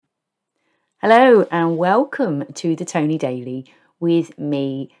Hello and welcome to the Tony Daily with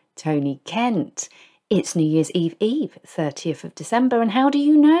me, Tony Kent. It's New Year's Eve, 30th of December, and how do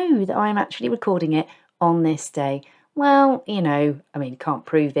you know that I'm actually recording it on this day? Well, can't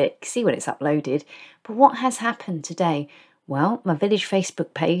prove it, see when it's uploaded, but what has happened today? Well, my village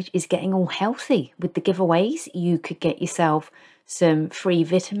Facebook page is getting all healthy with the giveaways. You could get yourself some free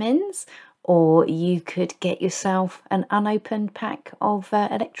vitamins, or you could get yourself an unopened pack of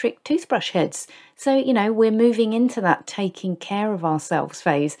electric toothbrush heads. So, we're moving into that taking care of ourselves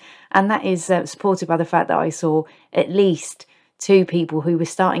phase. And that is supported by the fact that I saw at least two people who were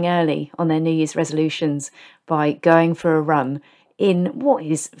starting early on their New Year's resolutions by going for a run in what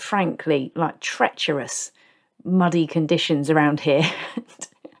is frankly like treacherous, muddy conditions around here.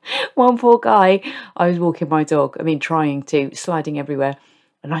 One poor guy, I was walking my dog, sliding everywhere.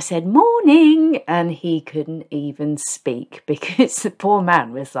 And I said, morning, and he couldn't even speak because the poor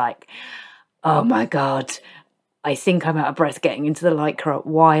man was like, oh my God, I think I'm out of breath getting into the Lycra.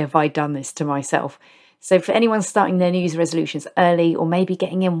 Why have I done this to myself? So for anyone starting their New Year's resolutions early, or maybe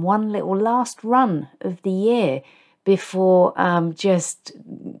getting in one little last run of the year before just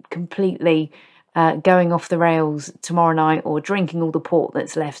completely going off the rails tomorrow night, or drinking all the port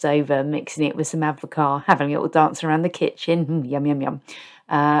that's left over, mixing it with some Advocaat, having a little dance around the kitchen, yum, yum, yum.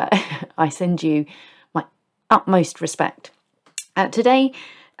 I send you my utmost respect. Today,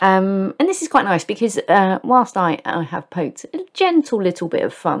 and this is quite nice because whilst I have poked a gentle little bit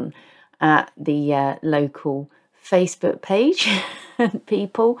of fun at the local Facebook page and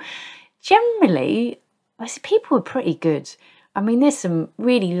people, generally, I see people are pretty good. I mean, there's some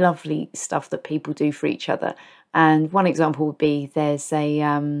really lovely stuff that people do for each other. And one example would be there's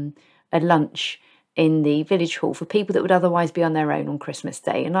a lunch in the village hall for people that would otherwise be on their own on Christmas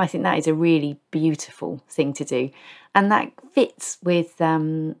Day. And I think that is a really beautiful thing to do. And that fits with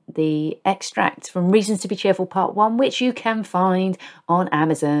the extract from Reasons to be Cheerful Part 1, which you can find on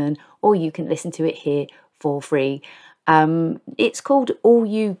Amazon, or you can listen to it here for free. It's called All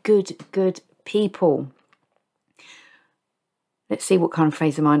You Good People. Let's see what kind of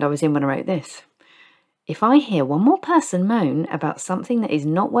phase of mind I was in when I wrote this. If I hear one more person moan about something that is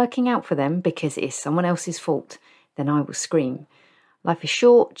not working out for them because it is someone else's fault, then I will scream. Life is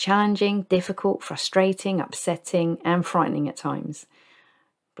short, challenging, difficult, frustrating, upsetting, and frightening at times.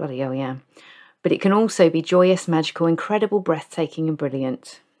 Bloody hell, yeah. But it can also be joyous, magical, incredible, breathtaking, and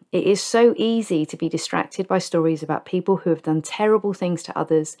brilliant. It is so easy to be distracted by stories about people who have done terrible things to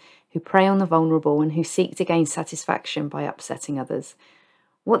others, who prey on the vulnerable, and who seek to gain satisfaction by upsetting others.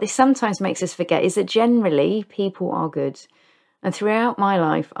 What this sometimes makes us forget is that generally people are good. And throughout my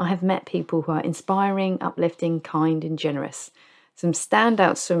life, I have met people who are inspiring, uplifting, kind, and generous. Some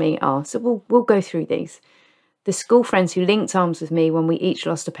standouts for me are, so we'll go through these. The school friends who linked arms with me when we each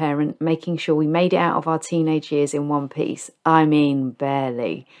lost a parent, making sure we made it out of our teenage years in one piece. I mean,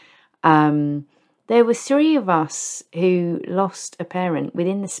 barely. There were three of us who lost a parent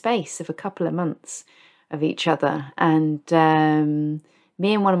within the space of a couple of months of each other. And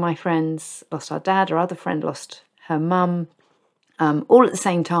me and one of my friends lost our dad. Our other friend lost her mum, all at the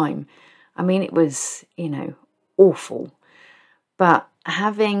same time. I mean, it was, awful. But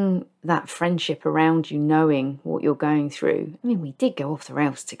having that friendship around you, knowing what you're going through, we did go off the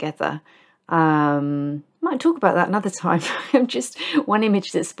rails together. Might talk about that another time. Just one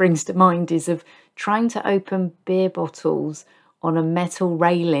image that springs to mind is of trying to open beer bottles on a metal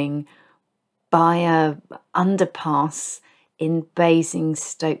railing by a underpass in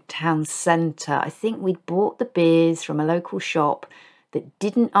Basingstoke town centre. I think we'd bought the beers from a local shop that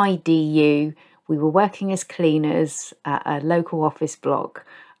didn't ID you. We were working as cleaners at a local office block.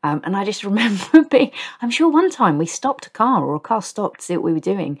 And I just remember I'm sure one time we stopped a car, or a car stopped to see what we were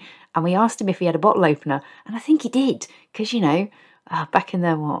doing. And we asked him if he had a bottle opener. And I think he did, because, back in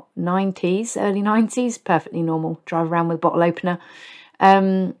the, 90s, early 90s, perfectly normal, drive around with a bottle opener.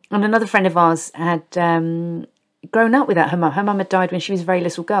 And another friend of ours had grown up without her mum. Her mum had died when she was a very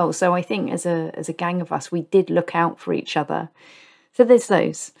little girl. So I think as a gang of us, we did look out for each other. So there's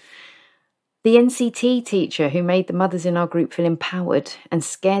those. The NCT teacher who made the mothers in our group feel empowered and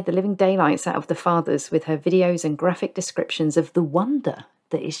scared the living daylights out of the fathers with her videos and graphic descriptions of the wonder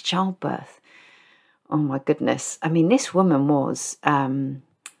that is childbirth. Oh my goodness. This woman was,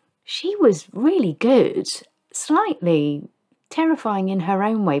 she was really good, slightly terrifying in her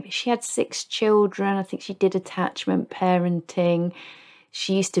own way, but she had 6 children. I think she did attachment parenting.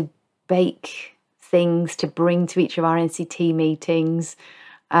 She used to bake things to bring to each of our NCT meetings.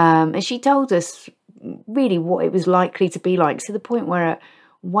 And she told us really what it was likely to be like, to the point where at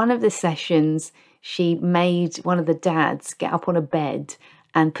one of the sessions, she made one of the dads get up on a bed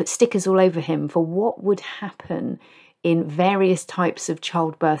and put stickers all over him for what would happen in various types of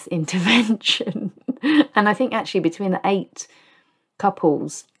childbirth intervention. And I think actually between the 8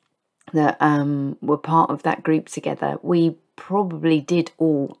 couples that were part of that group together, we probably did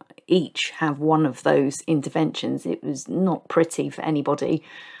all each have one of those interventions. It was not pretty for anybody.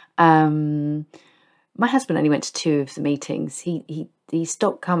 My husband only went to 2 of the meetings. He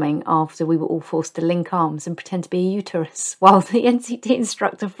stopped coming after we were all forced to link arms and pretend to be a uterus while the NCT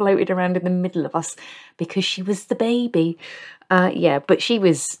instructor floated around in the middle of us because she was the baby. But she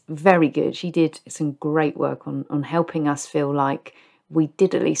was very good. She did some great work on helping us feel like we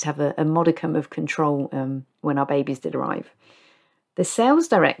did at least have a modicum of control when our babies did arrive. The sales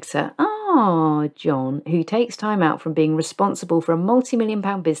director, John, who takes time out from being responsible for a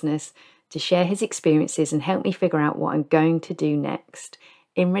multi-million-pound business to share his experiences and help me figure out what I'm going to do next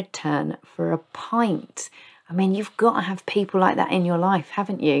in return for a pint. I mean, you've got to have people like that in your life,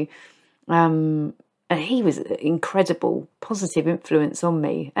 haven't you? And he was an incredible positive influence on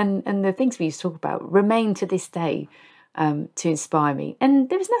me. And the things we used to talk about remain to this day to inspire me. And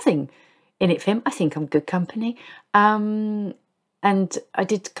there was nothing in it for him. I think I'm good company. And I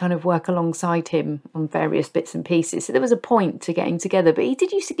did kind of work alongside him on various bits and pieces. So there was a point to getting together. But he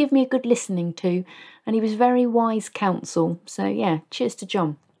did used to give me a good listening to. And he was very wise counsel. So yeah, cheers to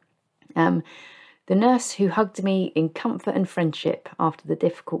John. The nurse who hugged me in comfort and friendship after the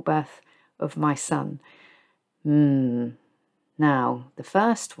difficult birth of my son. Now, the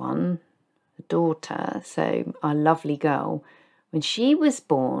first one, the daughter, so our lovely girl, when she was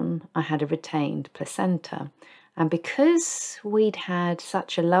born, I had a retained placenta. And because we'd had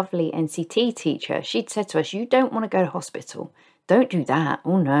such a lovely NCT teacher, she'd said to us, you don't want to go to hospital. Don't do that.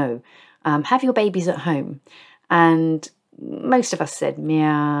 Oh, no. Have your babies at home. And most of us said,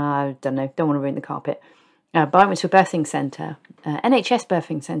 I don't know, don't want to ruin the carpet. But I went to a birthing centre, NHS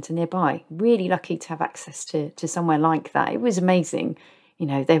birthing centre nearby. Really lucky to have access to somewhere like that. It was amazing. You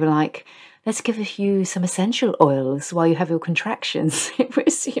know, they were like, let's give you some essential oils while you have your contractions. It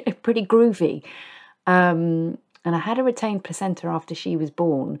was pretty groovy. And I had a retained placenta after she was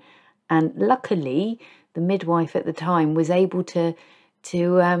born. And luckily, the midwife at the time was able to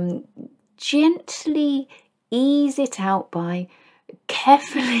gently ease it out by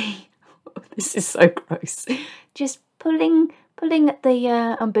carefully, this is so gross, just pulling at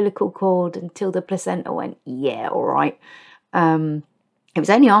the umbilical cord until the placenta went, yeah, all right. It was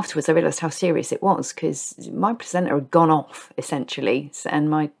only afterwards I realised how serious it was because my placenta had gone off, essentially, and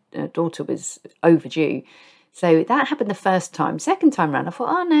my daughter was overdue. So that happened the first time. Second time round, I thought,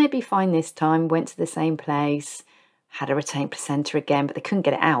 oh no, it'd be fine this time. Went to the same place, had a retained placenta again, but they couldn't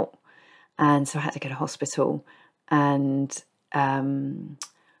get it out. And so I had to go to hospital. And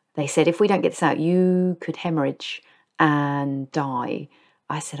they said, if we don't get this out, you could hemorrhage and die.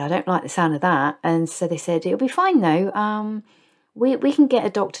 I said, I don't like the sound of that. And so they said, it'll be fine though. We can get a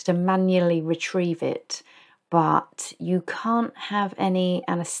doctor to manually retrieve it. But you can't have any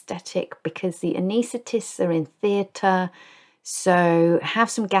anaesthetic because the anaesthetists are in theatre. So have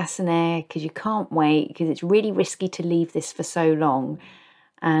some gas and air because you can't wait because it's really risky to leave this for so long.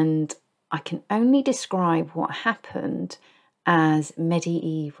 And I can only describe what happened as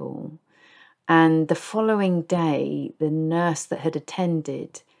medieval. And the following day, the nurse that had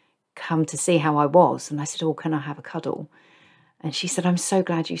attended come to see how I was. And I said, oh, can I have a cuddle? And she said, I'm so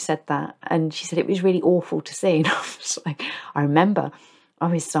glad you said that. And she said, it was really awful to see. And I was like, I remember I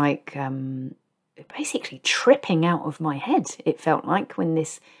was like basically tripping out of my head, it felt like, when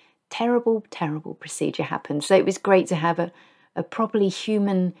this terrible, terrible procedure happened. So it was great to have a properly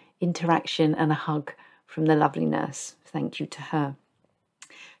human interaction and a hug from the lovely nurse. Thank you to her.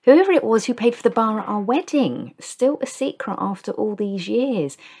 Whoever it was who paid for the bar at our wedding, still a secret after all these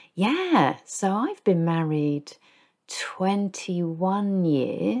years. Yeah, so I've been married 21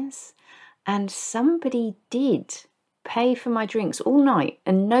 years and somebody did pay for my drinks all night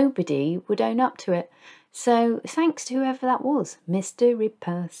and nobody would own up to it. So thanks to whoever that was, mystery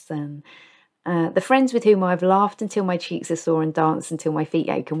person. The friends with whom I've laughed until my cheeks are sore and danced until my feet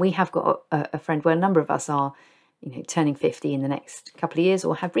ache. And we have got a friend where a number of us are, turning 50 in the next couple of years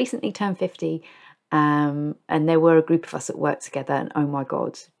or have recently turned 50. And there were a group of us that worked together and oh my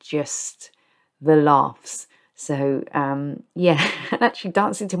God, just the laughs. So, actually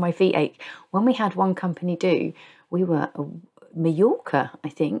dancing till my feet ache. When we had one company do, we were Mallorca, I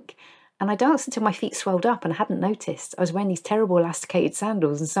think, and I danced until my feet swelled up and I hadn't noticed. I was wearing these terrible elasticated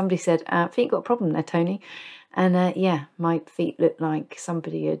sandals and somebody said, I think you've got a problem there, Tony. And my feet looked like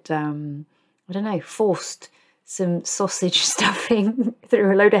somebody had, forced some sausage stuffing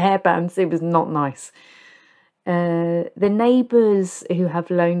through a load of hairbands. It was not nice. The neighbours who have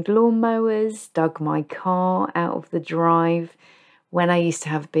loaned lawnmowers dug my car out of the drive. When I used to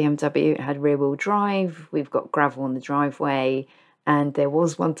have a BMW, it had rear wheel drive. We've got gravel on the driveway. And there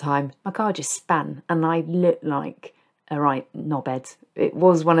was one time my car just span and I looked like a right knobhead. It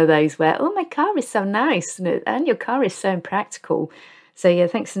was one of those where, oh, my car is so nice and your car is so impractical. So, yeah,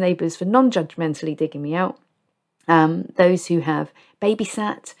 thanks to neighbours for non-judgmentally digging me out. Those who have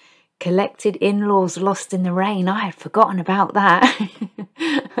babysat, collected in-laws lost in the rain. I had forgotten about that.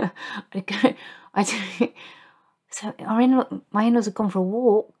 So my in-laws had gone for a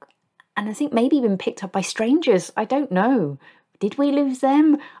walk and I think maybe been picked up by strangers. I don't know. Did we lose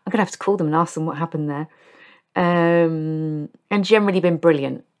them? I'm going to have to call them and ask them what happened there. And generally been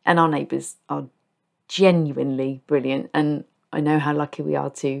brilliant. And our neighbours are genuinely brilliant. And I know how lucky we are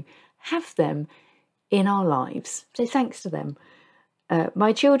to have them in our lives. So thanks to them.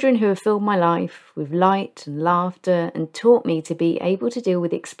 My children who have filled my life with light and laughter and taught me to be able to deal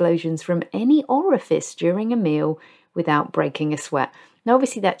with explosions from any orifice during a meal without breaking a sweat. Now,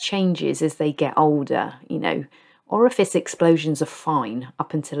 obviously, that changes as they get older. You know, orifice explosions are fine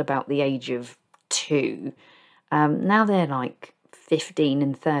up until about the age of 2. Now they're like 15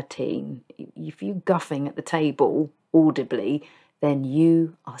 and 13. If you're guffing at the table audibly, then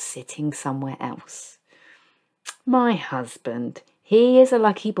you are sitting somewhere else. My husband, he is a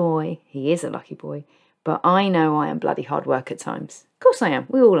lucky boy. He is a lucky boy. But I know I am bloody hard work at times. Of course I am.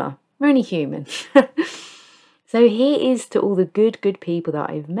 We all are. We're only human. So here is to all the good people that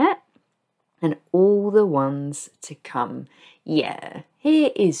I've met and all the ones to come. Yeah,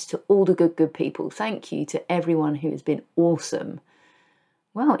 here is to all the good people. Thank you to everyone who has been awesome,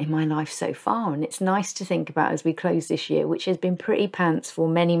 well, in my life so far. And it's nice to think about as we close this year, which has been pretty pants for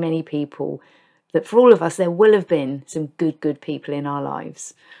many people, that for all of us, there will have been some good people in our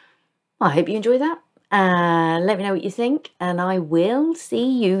lives. I hope you enjoy that. Let me know what you think, and I will see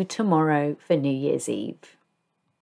you tomorrow for New Year's Eve.